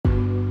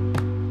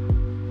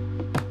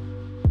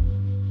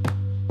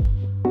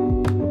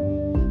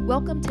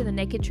Welcome to the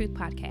Naked Truth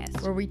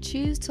Podcast, where we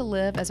choose to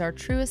live as our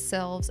truest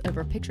selves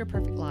over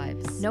picture-perfect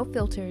lives. no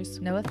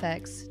filters, No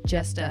effects,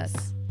 just us.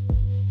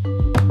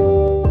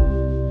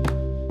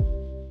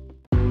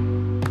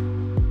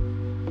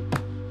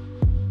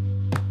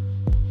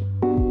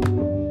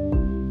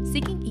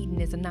 Seeking Eden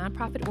is a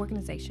nonprofit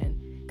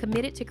organization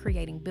committed to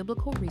creating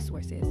biblical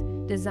resources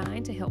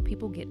designed to help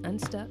people get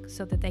unstuck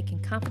so that they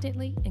can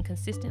confidently and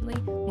consistently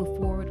move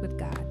forward with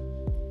God.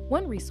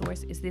 One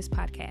resource is this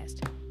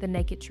podcast, The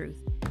Naked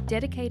Truth,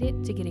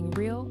 dedicated to getting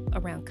real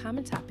around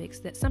common topics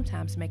that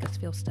sometimes make us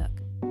feel stuck.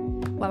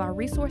 While our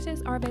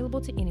resources are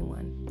available to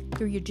anyone,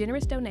 through your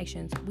generous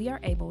donations, we are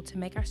able to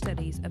make our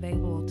studies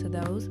available to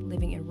those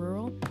living in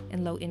rural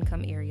and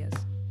low-income areas.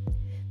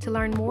 To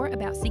learn more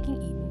about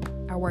Seeking Eden,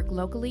 our work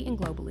locally and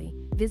globally,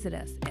 visit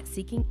us at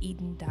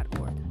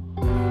seekingeden.org.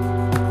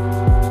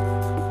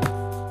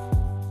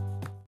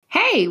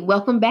 Hey,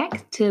 welcome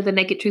back to the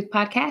Naked Truth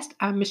Podcast.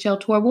 I'm Michelle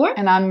Torbor.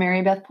 And I'm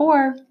Mary Beth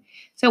Poor.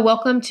 So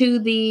welcome to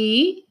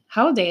the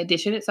holiday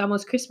edition. It's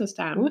almost Christmas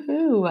time.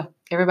 Woohoo!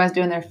 Everybody's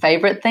doing their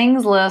favorite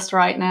things list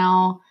right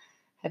now.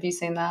 Have you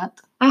seen that?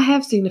 I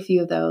have seen a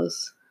few of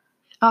those.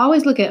 I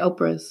always look at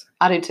Oprah's.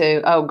 I do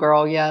too. Oh,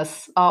 girl,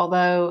 yes.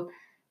 Although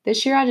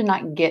this year I did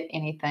not get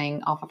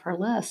anything off of her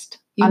list.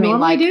 You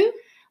normally do?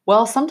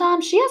 Well,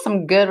 sometimes she has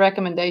some good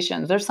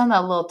recommendations. There's some that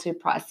are a little too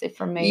pricey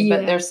for me,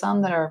 but there's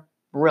some that are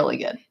really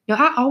good. No,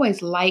 I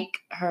always like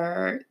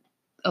a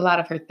lot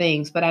of her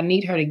things, but I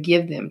need her to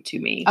give them to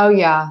me. Oh,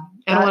 yeah.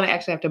 I don't want to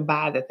actually have to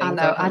buy the things. I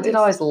know. I did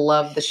always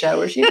love the show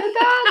where she did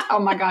that. Oh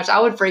my gosh. I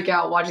would freak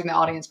out watching the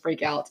audience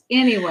freak out.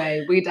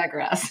 Anyway, we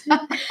digress.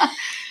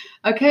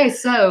 Okay,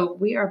 so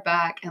we are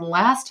back. And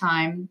last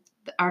time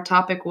our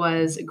topic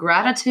was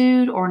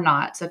gratitude or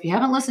not. So if you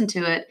haven't listened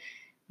to it,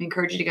 we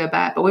encourage you to go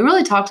back. But we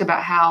really talked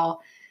about how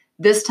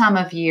this time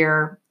of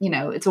year,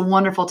 it's a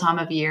wonderful time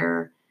of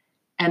year.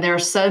 And there are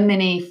so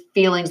many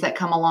feelings that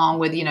come along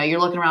with, you're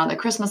looking around the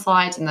Christmas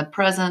lights and the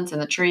presents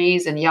and the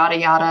trees and yada,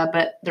 yada.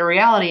 But the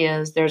reality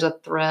is there's a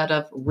thread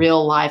of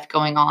real life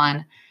going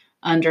on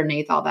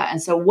underneath all that.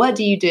 And so what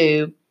do you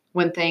do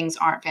when things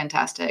aren't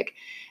fantastic?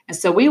 And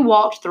so we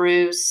walked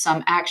through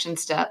some action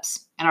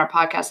steps in our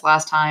podcast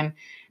last time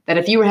that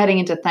if you were heading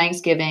into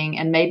Thanksgiving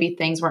and maybe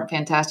things weren't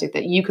fantastic,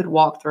 that you could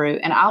walk through.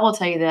 And I will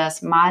tell you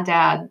this, my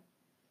dad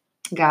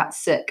got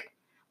sick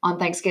on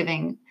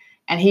Thanksgiving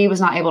and he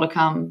was not able to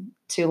come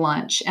to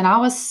lunch. And I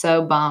was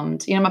so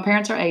bummed. My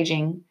parents are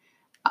aging.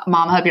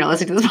 Mom, I hope you're not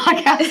listening to this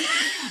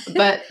podcast,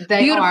 but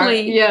they are,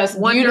 yes,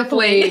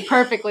 beautifully,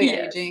 perfectly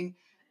yes. aging.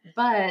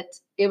 But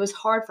it was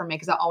hard for me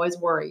because I always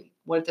worry,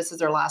 what if this is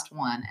their last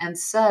one? And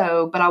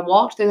so, but I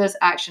walked through those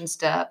action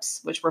steps,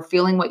 which were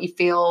feeling what you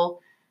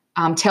feel,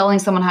 telling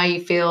someone how you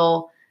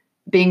feel,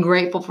 being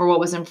grateful for what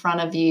was in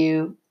front of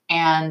you,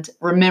 and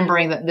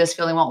remembering that this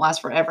feeling won't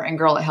last forever. And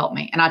girl, it helped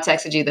me. And I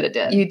texted you that it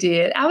did. You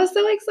did. I was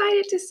so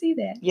excited to see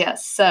that.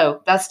 Yes.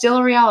 So that's still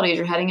a reality as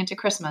you're heading into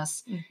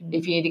Christmas. Mm-hmm.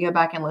 If you need to go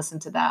back and listen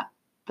to that.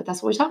 But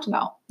that's what we talked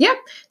about. Yep.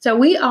 So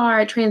we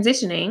are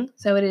transitioning.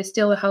 So it is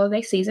still the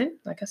holiday season.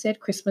 Like I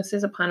said, Christmas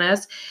is upon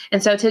us.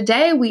 And so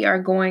today we are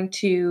going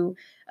to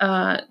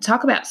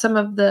talk about some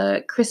of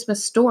the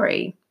Christmas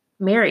story.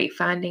 Mary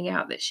finding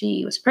out that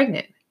she was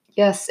pregnant.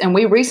 Yes, and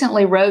we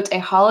recently wrote a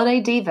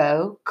holiday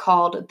devo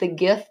called The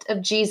Gift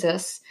of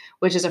Jesus,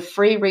 which is a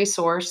free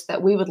resource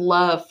that we would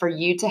love for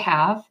you to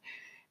have.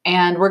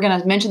 And we're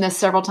going to mention this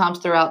several times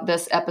throughout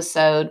this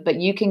episode, but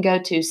you can go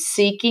to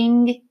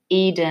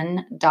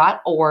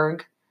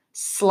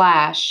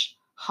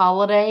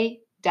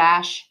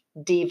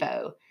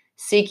seekingeden.org/holiday-devo.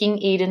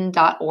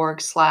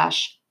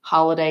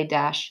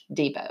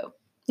 seekingeden.org/holiday-devo.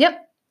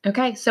 Yep.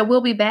 Okay, so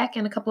we'll be back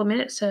in a couple of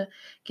minutes to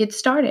get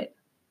started.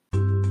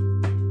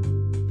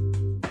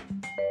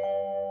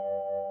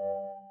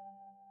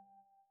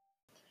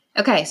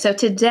 Okay, so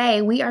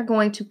today we are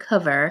going to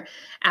cover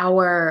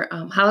our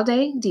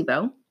holiday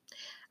devo,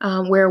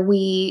 where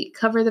we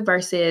cover the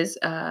verses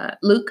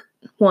Luke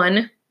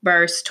 1,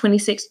 verse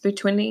 26 through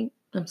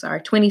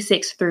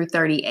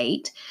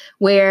 38,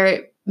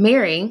 where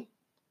Mary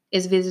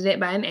is visited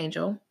by an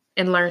angel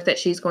and learns that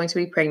she's going to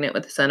be pregnant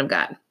with the Son of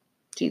God,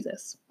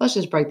 Jesus. Let's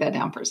just break that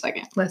down for a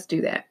second. Let's do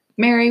that.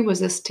 Mary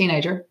was this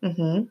teenager,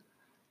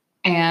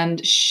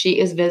 and she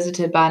is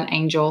visited by an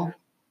angel,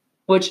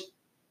 which,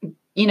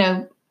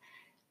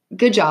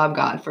 good job,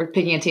 God, for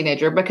picking a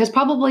teenager, because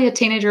probably a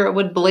teenager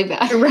would believe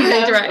that,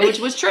 right. Which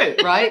was true,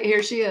 right?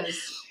 Here she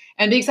is,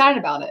 and be excited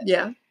about it.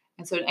 Yeah.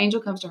 And so an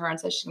angel comes to her and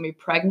says she's going to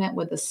be pregnant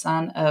with the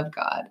Son of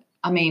God.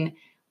 I mean,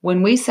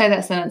 when we say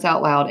that sentence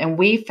out loud, and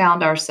we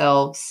found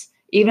ourselves,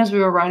 even as we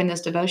were writing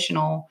this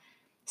devotional,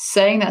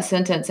 saying that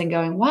sentence and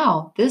going,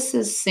 wow,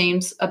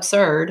 seems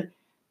absurd,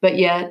 but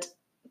yet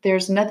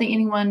there's nothing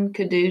anyone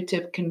could do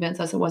to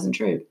convince us it wasn't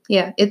true.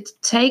 Yeah, it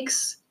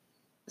takes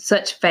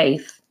such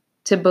faith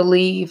to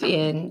believe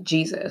in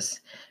Jesus,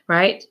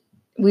 right?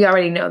 We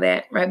already know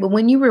that, right? But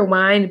when you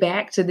rewind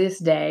back to this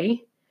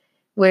day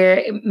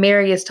where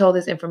Mary is told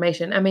this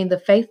information, I mean, the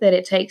faith that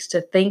it takes to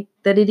think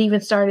that it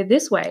even started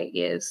this way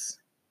is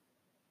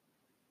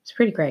It's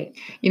pretty great.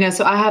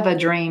 So I have a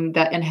dream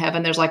that in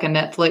heaven there's like a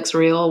Netflix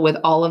reel with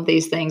all of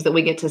these things that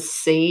we get to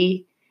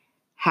see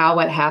how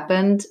it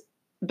happened,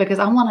 because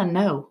I want to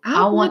know.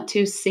 I want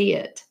to see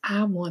it.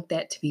 I want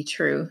that to be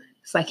true.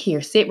 It's like,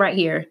 here, sit right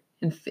here.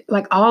 And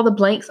like all the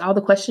blanks, all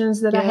the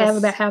questions that I have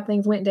about how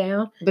things went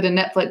down. But a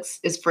Netflix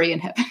is free in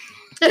heaven.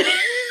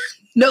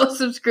 No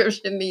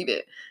subscription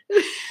needed.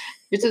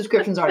 Your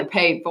subscription's already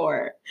paid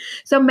for.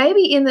 So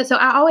maybe so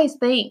I always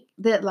think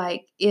that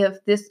like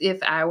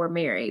if I were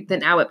married,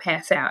 then I would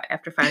pass out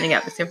after finding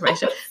out this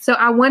information. So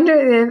I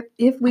wonder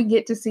if we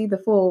get to see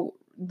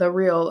the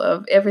real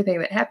of everything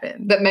that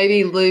happened. But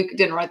maybe Luke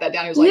didn't write that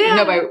down. He was like,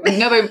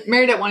 nobody,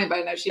 Mary didn't want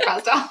anybody to know she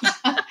passed out.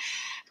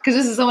 Because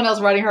this is someone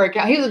else writing her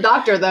account. He was a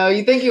doctor, though.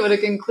 You think he would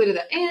have concluded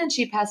that. And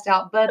she passed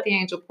out, but the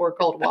angel poured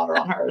cold water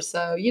on her.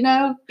 So,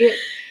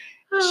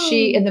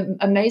 and the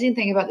amazing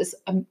thing about this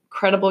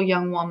incredible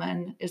young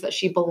woman is that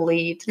she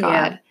believed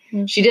God. Yeah.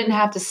 Mm-hmm. She didn't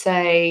have to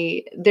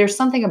say, there's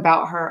something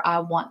about her. I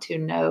want to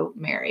know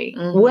Mary.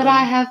 Mm-hmm. Would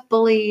I have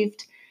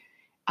believed?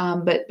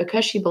 But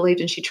because she believed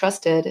and she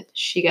trusted,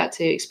 she got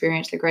to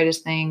experience the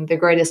greatest thing, the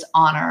greatest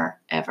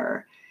honor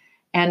ever.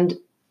 And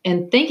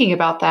in thinking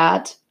about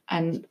that,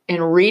 and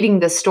in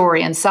reading this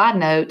story, and side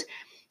note,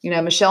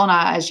 Michelle and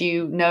I, as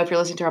you know, if you're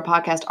listening to our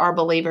podcast, are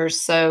believers.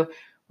 So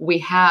we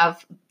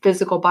have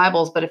physical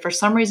Bibles, but if for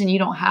some reason you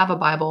don't have a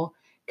Bible,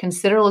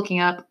 consider looking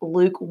up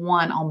Luke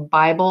 1 on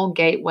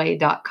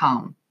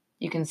BibleGateway.com.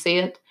 You can see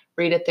it,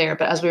 read it there.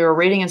 But as we were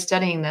reading and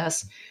studying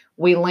this,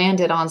 we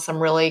landed on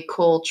some really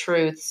cool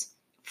truths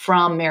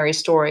from Mary's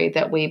story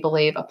that we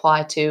believe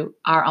apply to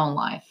our own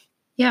life.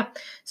 Yeah.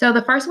 So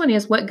the first one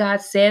is what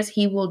God says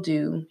he will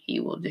do, he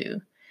will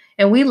do.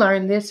 And we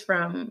learned this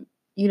from,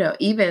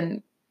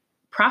 even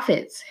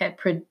prophets had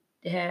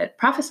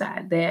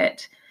prophesied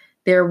that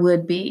there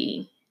would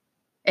be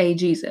a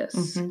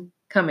Jesus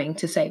coming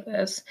to save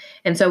us.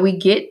 And so we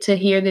get to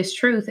hear this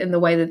truth in the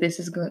way that this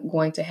is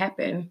going to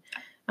happen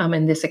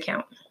in this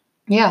account.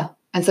 Yeah.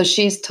 And so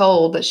she's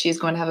told that she's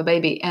going to have a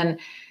baby. And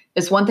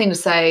it's one thing to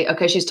say,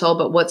 okay, she's told,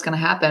 but what's going to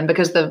happen?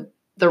 Because the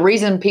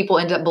reason people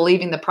end up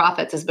believing the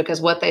prophets is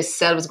because what they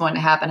said was going to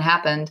happen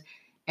happened.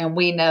 And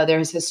we know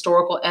there's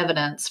historical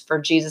evidence for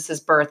Jesus's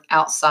birth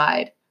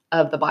outside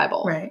of the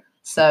Bible. Right.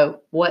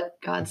 So what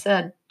God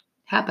said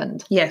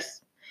happened.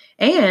 Yes.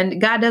 And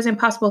God does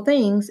impossible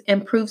things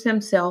and proves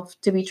himself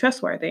to be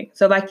trustworthy.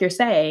 So like you're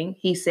saying,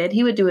 he said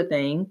he would do a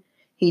thing.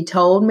 He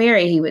told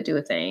Mary he would do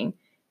a thing.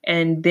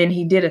 And then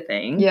he did a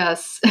thing.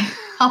 Yes.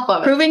 I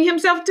love it. Proving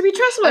himself to be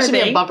trustworthy. That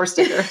should be a bumper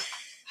sticker.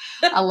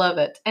 I love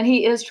it. And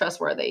he is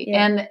trustworthy.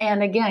 Yeah.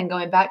 And again,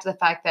 going back to the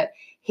fact that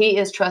he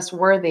is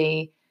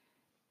trustworthy.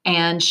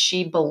 And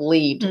she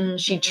believed,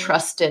 she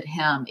trusted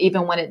him,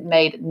 even when it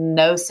made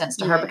no sense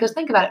to her. Because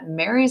think about it,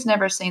 Mary's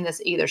never seen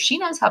this either. She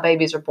knows how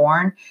babies are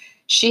born.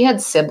 She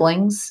had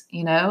siblings,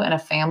 and a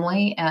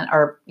family,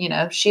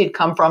 she had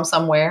come from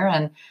somewhere.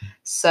 And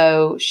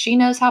so she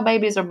knows how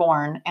babies are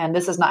born. And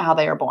this is not how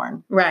they are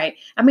born. Right.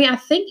 I mean, I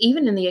think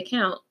even in the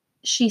account,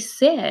 she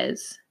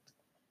says,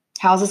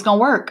 how's this going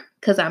to work?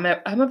 Because I'm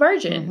a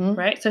virgin,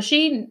 right? So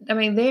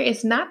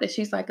it's not that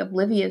she's like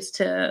oblivious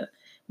to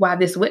why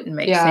this wouldn't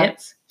make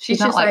sense. She's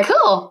not like,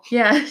 cool.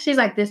 Yeah. She's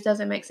like, this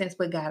doesn't make sense,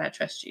 but God, I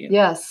trust you.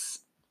 Yes.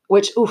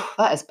 Which,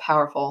 that is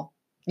powerful.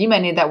 You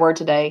may need that word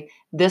today.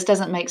 This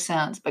doesn't make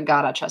sense, but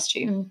God, I trust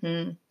you.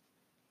 Mm-hmm.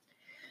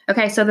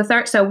 Okay.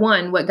 So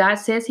 1, what God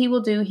says he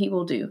will do, he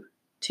will do.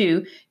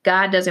 2,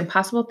 God does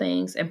impossible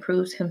things and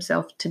proves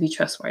himself to be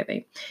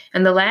trustworthy.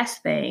 And the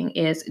last thing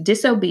is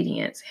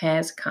disobedience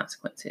has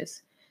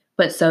consequences,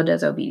 but so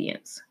does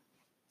obedience.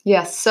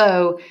 Yes.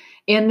 So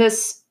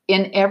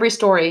in every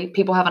story,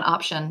 people have an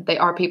option. They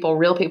are people,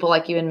 real people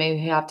like you and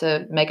me, who have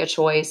to make a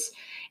choice.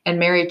 And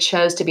Mary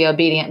chose to be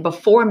obedient.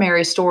 Before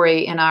Mary's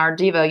story in our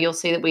Devo, you'll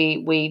see that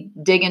we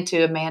dig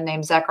into a man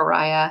named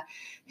Zechariah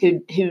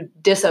who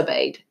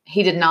disobeyed.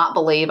 He did not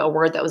believe a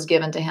word that was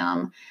given to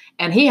him.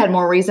 And he had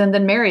more reason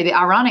than Mary. The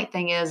ironic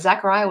thing is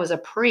Zechariah was a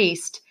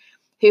priest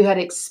who had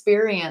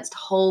experienced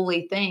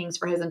holy things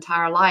for his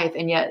entire life.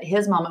 And yet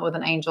his moment with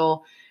an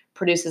angel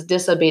produces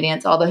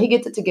disobedience, although he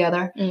gets it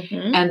together.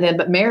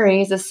 But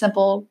Mary is a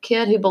simple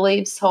kid who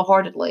believes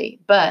wholeheartedly,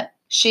 but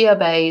she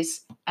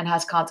obeys and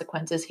has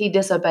consequences. He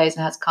disobeys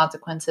and has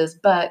consequences,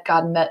 but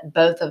God met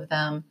both of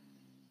them,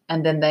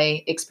 and then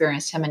they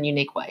experienced him in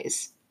unique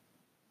ways.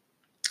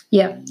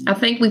 Yeah, I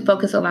think we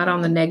focus a lot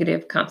on the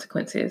negative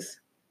consequences,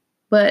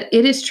 but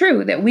it is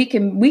true that we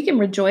can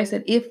rejoice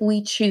that if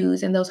we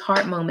choose in those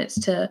hard moments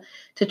to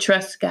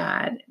trust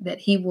God, that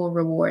he will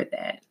reward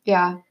that.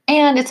 Yeah,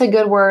 and it's a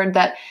good word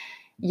that,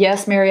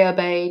 yes, Mary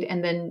obeyed,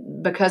 and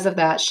then because of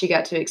that, she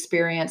got to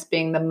experience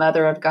being the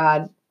mother of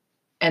God.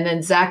 And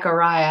then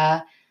Zechariah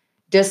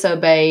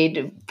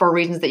disobeyed for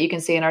reasons that you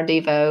can see in our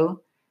Devo,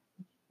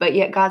 but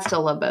yet God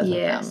still loved both of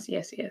them.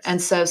 Yes. And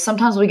so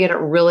sometimes we get it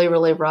really,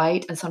 really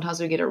right, and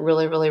sometimes we get it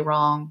really, really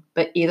wrong.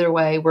 But either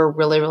way, we're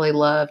really, really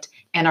loved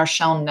and are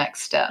shown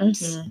next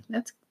steps.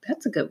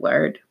 That's a good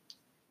word.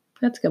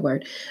 That's a good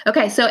word.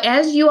 Okay, so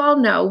as you all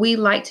know, we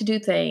like to do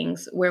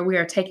things where we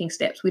are taking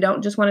steps. We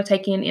don't just want to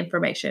take in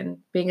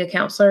information. Being a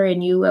counselor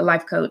and you a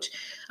life coach,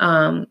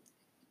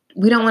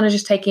 we don't want to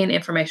just take in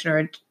information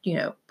or,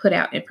 put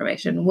out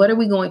information. What are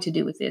we going to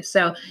do with this?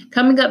 So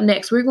coming up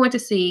next, we're going to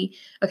see,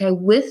 okay,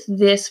 with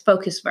this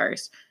focus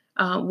verse,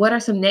 what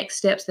are some next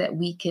steps that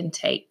we can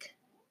take?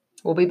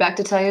 We'll be back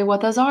to tell you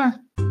what those are.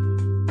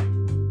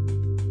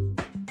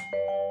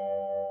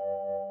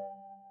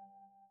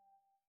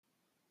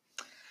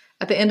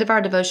 At the end of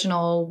our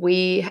devotional,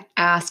 we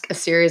ask a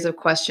series of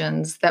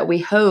questions that we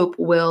hope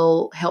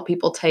will help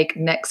people take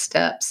next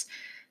steps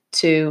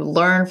to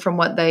learn from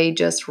what they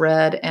just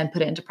read and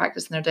put it into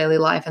practice in their daily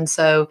life. And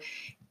so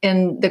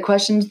in the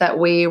questions that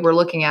we were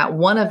looking at,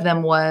 one of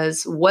them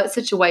was, what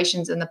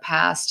situations in the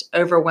past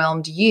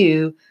overwhelmed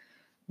you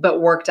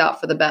but worked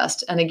out for the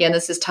best? And again,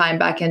 this is tying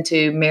back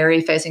into Mary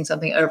facing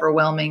something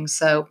overwhelming.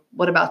 So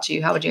what about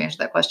you? How would you answer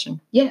that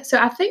question? Yeah, so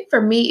I think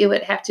for me, it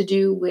would have to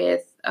do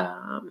with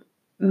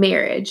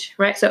marriage,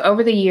 right? So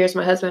over the years,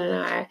 my husband and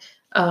I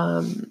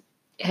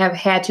have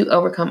had to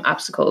overcome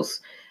obstacles.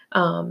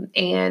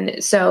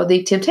 And so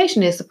the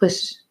temptation is to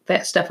push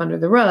that stuff under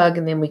the rug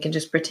and then we can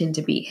just pretend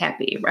to be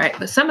happy, right?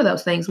 But some of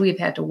those things we've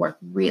had to work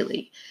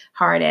really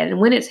hard at. And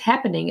when it's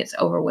happening, it's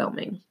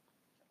overwhelming.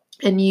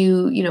 And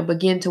you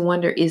begin to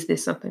wonder, is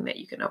this something that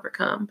you can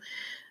overcome?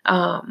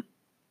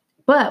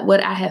 But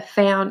what I have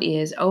found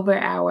is over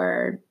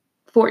our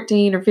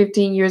 14 or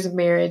 15 years of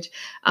marriage,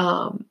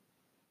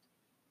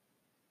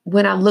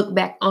 when I look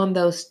back on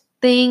those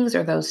things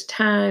or those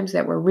times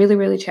that were really,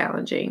 really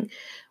challenging,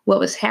 what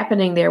was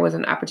happening there was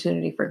an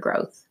opportunity for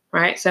growth,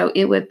 right? So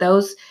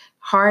those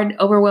hard,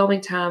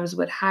 overwhelming times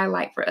would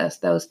highlight for us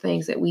those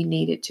things that we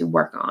needed to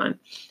work on.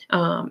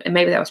 And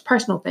maybe that was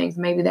personal things.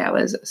 Maybe that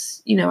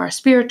was, our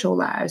spiritual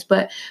lives.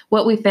 But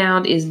what we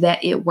found is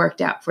that it worked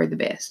out for the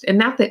best. And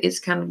not that it's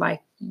kind of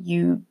like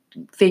you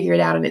figure it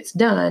out and it's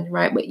done,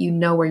 right? But you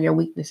know where your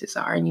weaknesses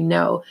are and you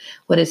know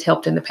what has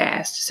helped in the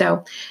past.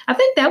 So I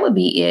think that would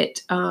be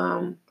it.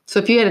 So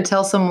if you had to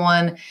tell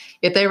someone,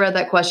 if they read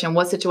that question,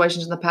 what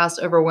situations in the past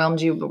overwhelmed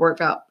you but worked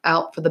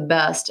out for the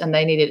best, and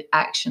they needed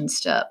action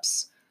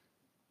steps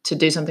to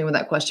do something with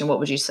that question, what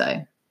would you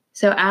say?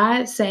 So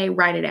I say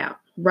write it out.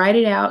 Write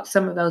it out,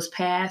 some of those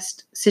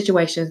past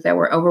situations that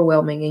were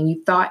overwhelming and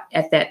you thought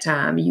at that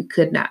time you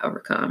could not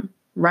overcome.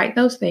 Write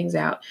those things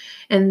out.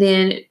 And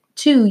then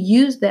 2,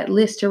 use that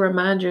list to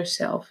remind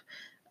yourself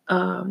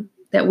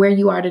that where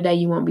you are today,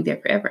 you won't be there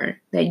forever,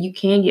 that you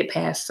can get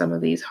past some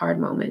of these hard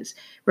moments.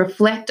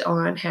 Reflect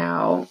on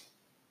how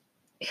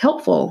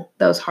helpful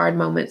those hard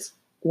moments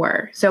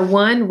were. So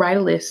 1, write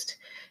a list.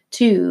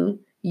 2,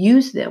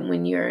 use them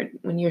when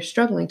you're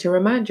struggling to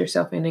remind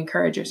yourself and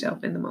encourage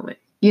yourself in the moment.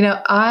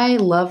 I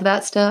love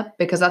that step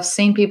because I've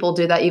seen people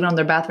do that even on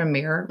their bathroom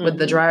mirror with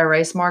the dry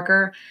erase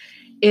marker.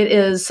 It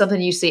is something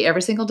you see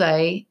every single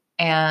day.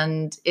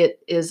 And it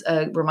is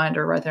a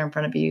reminder right there in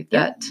front of you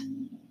that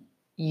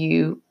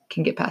you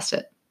can get past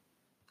it.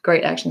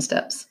 Great action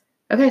steps.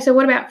 Okay, so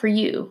what about for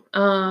you?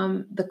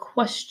 The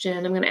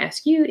question I'm going to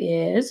ask you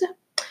is,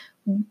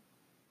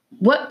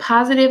 what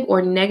positive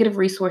or negative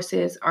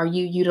resources are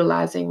you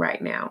utilizing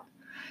right now?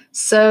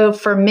 So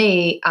for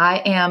me, I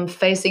am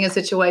facing a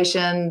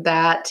situation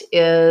that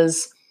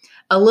is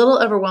a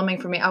little overwhelming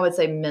for me, I would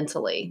say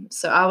mentally.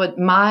 So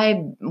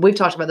we've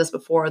talked about this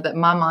before, that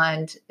my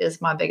mind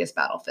is my biggest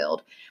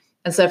battlefield.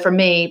 And so for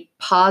me,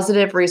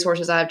 positive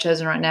resources I have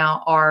chosen right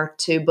now are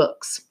 2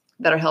 books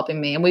that are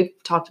helping me. And we've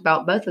talked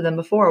about both of them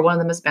before. One of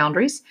them is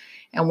Boundaries,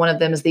 and one of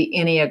them is the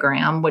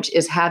Enneagram, which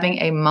is having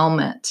a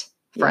moment,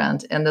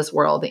 friend, in this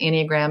world. The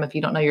Enneagram, if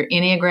you don't know your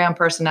Enneagram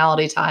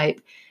personality type,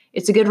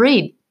 it's a good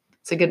read.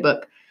 It's a good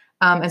book.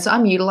 And so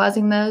I'm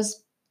utilizing those.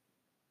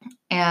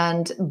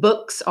 And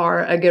books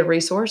are a good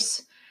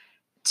resource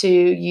to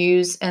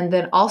use. And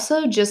then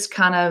also just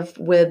kind of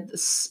with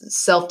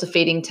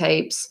self-defeating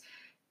tapes,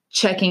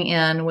 checking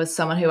in with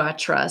someone who I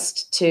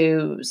trust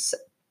to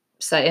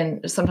say,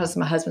 and sometimes it's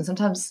my husband,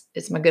 sometimes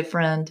it's my good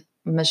friend,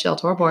 Michelle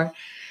Torbor,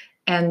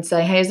 and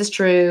say, hey, is this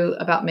true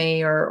about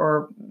me?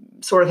 Or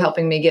sort of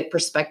helping me get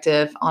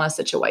perspective on a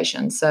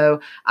situation. So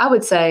I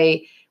would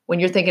say, when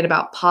you're thinking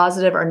about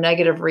positive or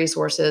negative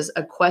resources,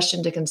 a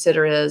question to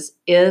consider is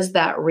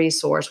that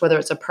resource, whether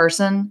it's a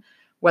person,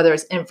 whether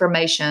it's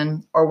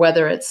information, or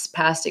whether it's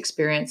past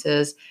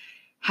experiences,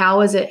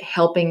 how is it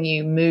helping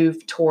you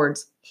move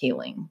towards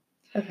healing?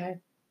 Okay.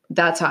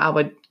 That's how I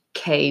would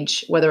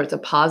cage whether it's a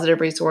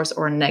positive resource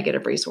or a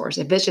negative resource.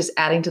 If it's just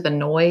adding to the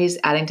noise,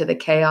 adding to the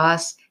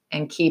chaos,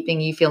 and keeping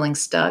you feeling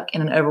stuck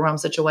in an overwhelmed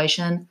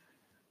situation,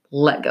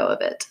 let go of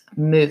it.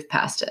 Move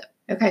past it.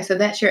 Okay, so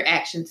that's your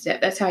action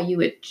step. That's how you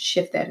would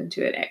shift that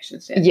into an action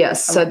step.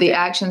 Yes. So the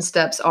action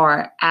steps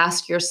are,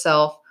 ask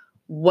yourself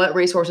what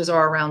resources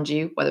are around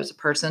you, whether it's a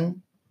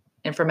person,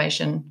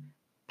 information,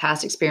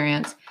 past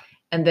experience,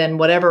 and then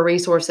whatever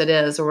resource it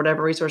is or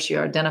whatever resource you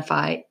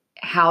identify,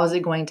 how is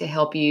it going to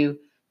help you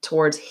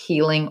towards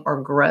healing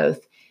or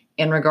growth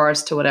in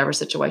regards to whatever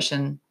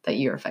situation that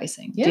you're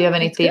facing? Yeah, do you have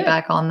any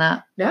feedback on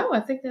that? No, I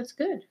think that's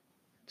good.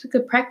 It's a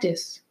good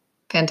practice.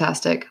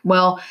 Fantastic.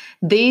 Well,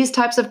 these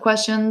types of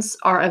questions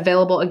are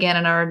available again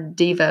in our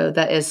Devo.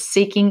 That is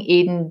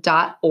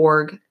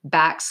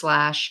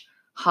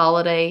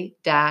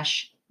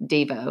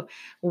seekingeden.org/holiday-Devo.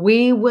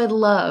 We would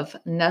love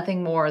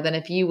nothing more than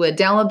if you would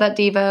download that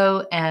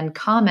Devo and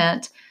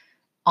comment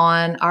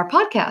on our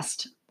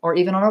podcast or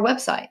even on our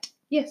website.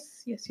 Yes.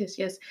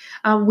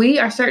 We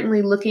are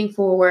certainly looking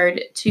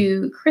forward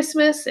to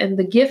Christmas and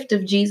the gift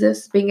of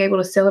Jesus, being able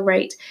to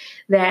celebrate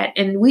that.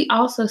 And we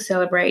also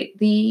celebrate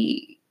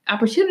the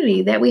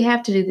opportunity that we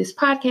have to do this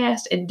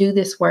podcast and do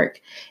this work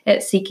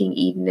at Seeking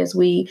Eden, as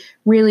we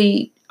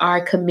really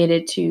are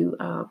committed to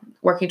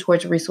working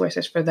towards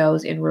resources for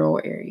those in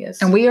rural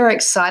areas. And we are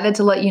excited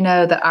to let you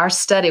know that our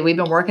study, we've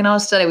been working on a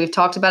study, we've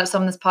talked about it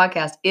some in this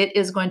podcast, it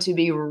is going to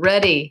be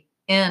ready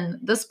in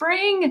the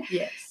spring.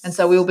 Yes. And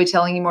so we will be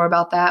telling you more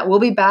about that. We'll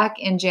be back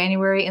in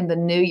January in the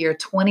new year,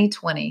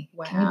 2020.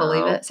 Wow. Can you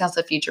believe it? It sounds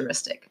so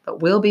futuristic,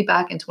 but we'll be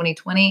back in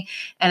 2020.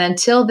 And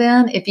until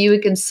then, if you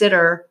would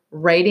consider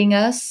rating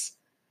us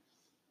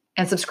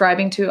and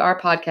subscribing to our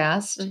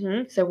podcast.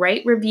 Mm-hmm. So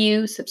rate,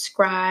 review,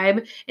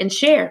 subscribe, and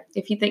share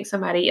if you think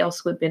somebody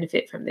else would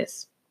benefit from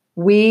this.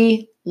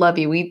 We love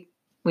you. We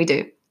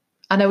do.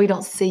 I know we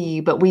don't see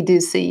you, but we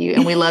do see you,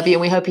 and we love you,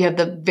 and we hope you have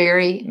the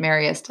very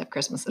merriest of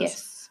Christmases.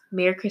 Yes.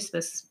 Merry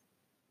Christmas.